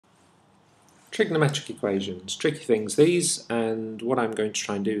Trigonometric equations, tricky things these, and what I'm going to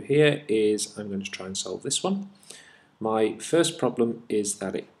try and do here is I'm going to try and solve this one. My first problem is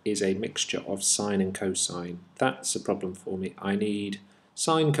that it is a mixture of sine and cosine. That's a problem for me. I need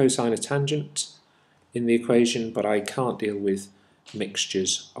sine, cosine, a tangent in the equation, but I can't deal with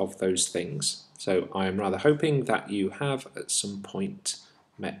mixtures of those things. So I am rather hoping that you have at some point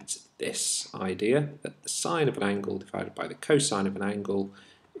met this idea that the sine of an angle divided by the cosine of an angle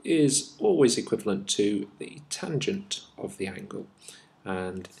is always equivalent to the tangent of the angle,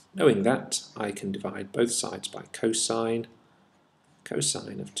 and knowing that I can divide both sides by cosine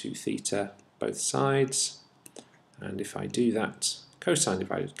of 2 theta both sides, and if I do that, cosine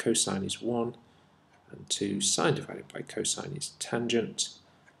divided cosine is 1 and 2 sine divided by cosine is tangent,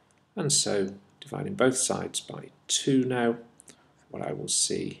 and so dividing both sides by 2 now, what I will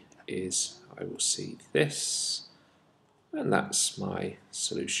see is I will see this. And that's my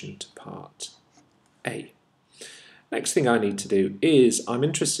solution to part A. Next thing I need to do is I'm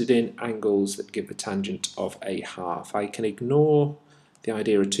interested in angles that give a tangent of a half. I can ignore the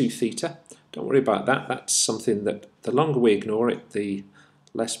idea of 2 theta. Don't worry about that. That's something that the longer we ignore it, the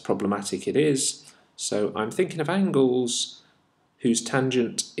less problematic it is. So I'm thinking of angles whose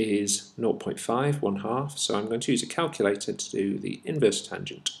tangent is 0.5, 1/2. So I'm going to use a calculator to do the inverse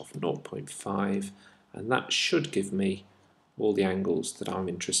tangent of 0.5, and that should give me all the angles that I'm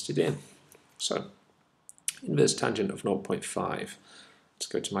interested in. So, inverse tangent of 0.5. Let's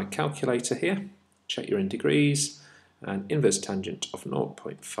go to my calculator here, check you're in degrees, and inverse tangent of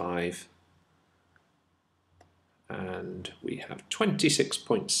 0.5, and we have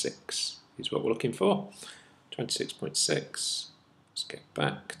 26.6 is what we're looking for. 26.6. Let's get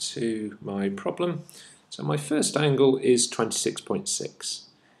back to my problem. So my first angle is 26.6.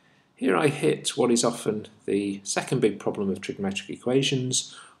 Here I hit what is often the second big problem of trigonometric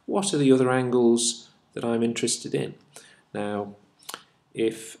equations. What are the other angles that I'm interested in? Now,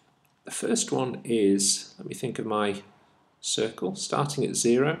 if the first one is, let me think of my circle, starting at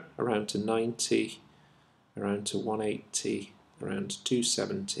 0, around to 90, around to 180, around to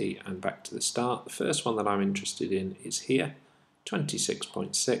 270, and back to the start. The first one that I'm interested in is here,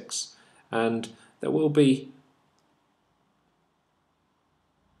 26.6, and there will be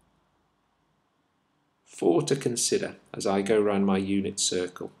 4 to consider as I go around my unit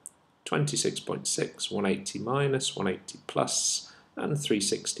circle. 26.6, 180 minus, 180 plus, and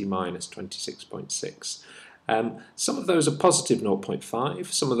 360 minus 26.6. Some of those are positive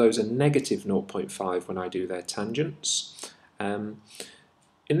 0.5, some of those are negative 0.5 when I do their tangents. In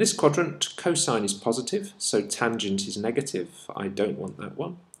this quadrant, cosine is positive, so tangent is negative. I don't want that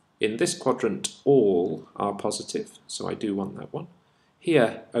one. In this quadrant, all are positive, so I do want that one.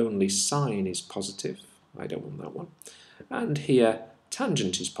 Here, only sine is positive. I don't want that one. And here,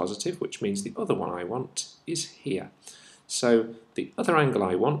 tangent is positive, which means the other one I want is here. So the other angle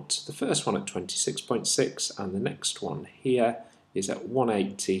I want, the first one at 26.6, and the next one here is at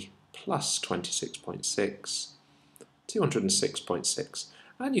 180 plus 26.6, 206.6.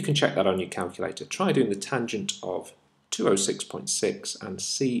 And you can check that on your calculator. Try doing the tangent of 206.6 and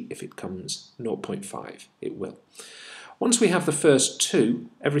see if it comes 0.5. It will. Once we have the first two,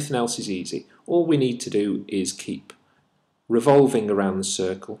 everything else is easy. All we need to do is keep revolving around the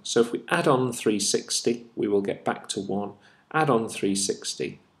circle. So if we add on 360, we will get back to 1. Add on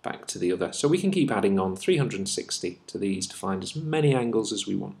 360, back to the other. So we can keep adding on 360 to these to find as many angles as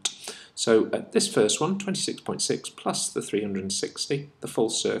we want. So at this first one, 26.6 plus the 360, the full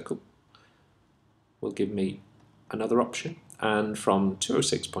circle, will give me another option. And from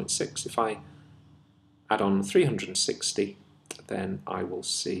 206.6, if I add on 360, then I will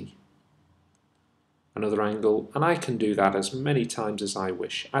see another angle, and I can do that as many times as I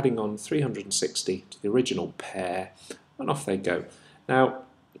wish, adding on 360 to the original pair, and off they go. Now,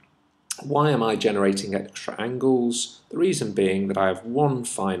 why am I generating extra angles? The reason being that I have one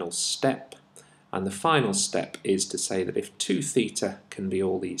final step, and the final step is to say that if 2 theta can be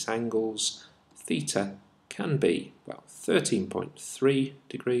all these angles, theta can be, well, 13.3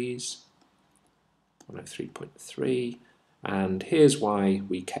 degrees, 103.3, and here's why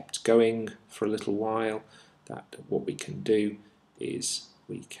we kept going for a little while. That what we can do is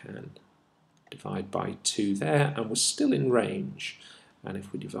we can divide by 2 there, and we're still in range. And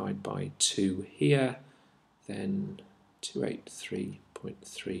if we divide by 2 here, then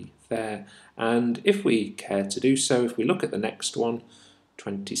 283.3 there. And if we care to do so, if we look at the next one,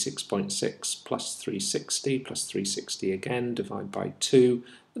 26.6 plus 360 plus 360 again, divide by 2,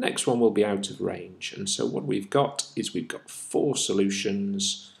 the next one will be out of range. And so what we've got is we've got 4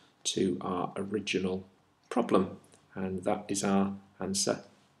 solutions to our original problem, and that is our answer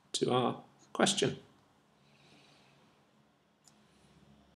to our question. question.